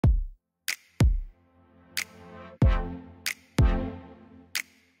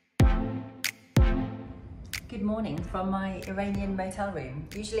Good morning from my Iranian motel room.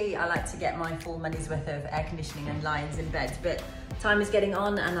 Usually I like to get my full money's worth of air conditioning and lions in bed, but time is getting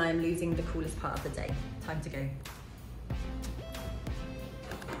on and I am losing the coolest part of the day. Time to go.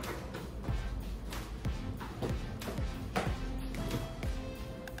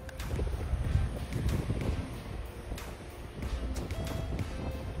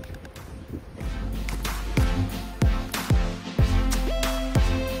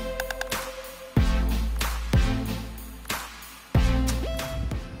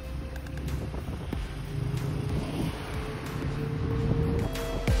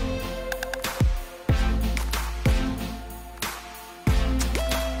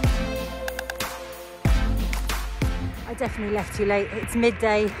 I definitely left too late. It's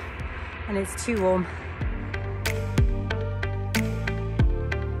midday and it's too warm.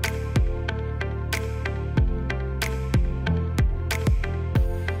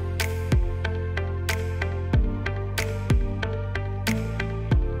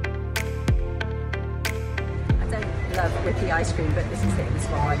 I don't love whippy ice cream, but this is hitting the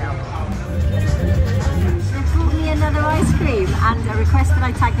spot right now. Brought me another ice cream and a request that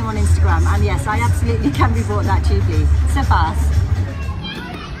I tag them on Instagram, and yes, I absolutely can be bought that cheaply. So fast.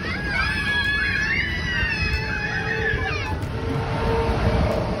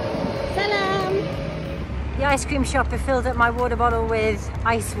 Salam! The ice cream shop has filled up my water bottle with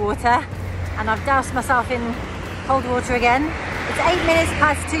ice water and I've doused myself in cold water again. It's 8 minutes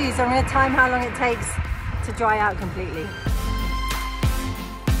past 2, so I'm going to time how long it takes to dry out completely.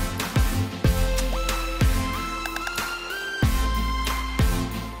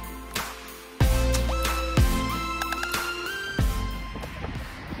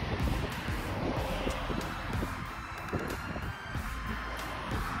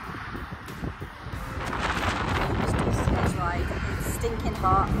 It's stinking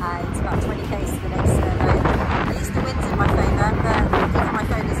hot and it's about 20 k's to the next servo. At least the wind's in my favour, but even my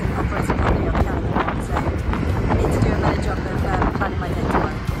phone isn't operating properly on the calendar, so I need to do a better job of planning my day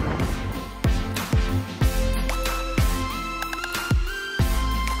tomorrow.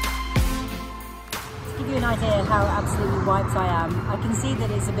 To give you an idea of how absolutely wiped I am, I can see that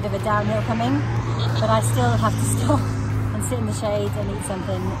it's a bit of a downhill coming, but I still have to stop and sit in the shade and eat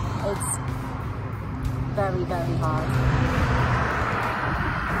something. It's very, very hard.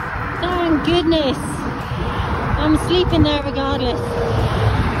 Thank goodness! I'm sleeping there regardless.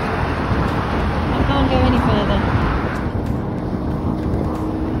 I can't go any further.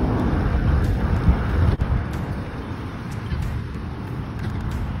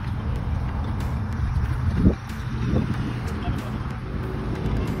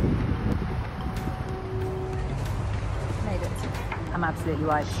 Made it. I'm absolutely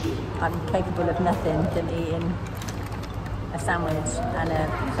wiped. I'm capable of nothing than eating a sandwich and a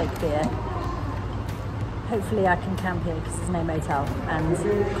fake beer. Hopefully I can camp here because there's no motel and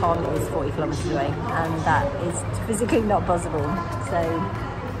Con is 40 kilometres away and that is physically not possible. So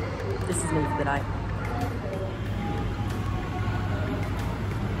this is me for the night.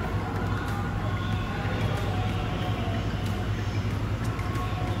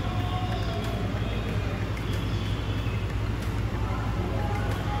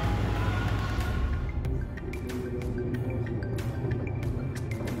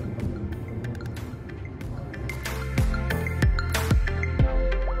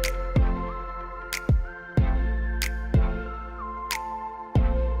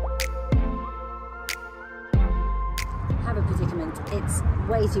 Predicament. It's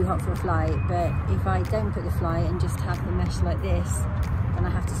way too hot for a fly, but if I don't put the fly and just have the mesh like this, then I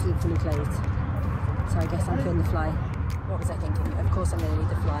have to sleep fully clothed. So I guess I'm putting the fly. What was I thinking? Of course I'm going to need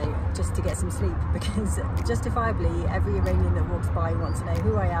the fly just to get some sleep, because justifiably every Iranian that walks by wants to know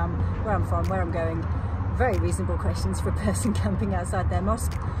who I am, where I'm from, where I'm going. Very reasonable questions for a person camping outside their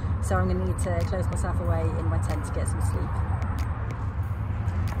mosque. So I'm going to need to close myself away in my tent to get some sleep.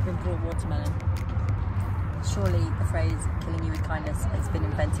 I've been brought watermelon. Surely the phrase "killing you with kindness" has been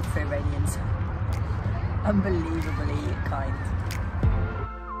invented for Iranians. Unbelievably kind.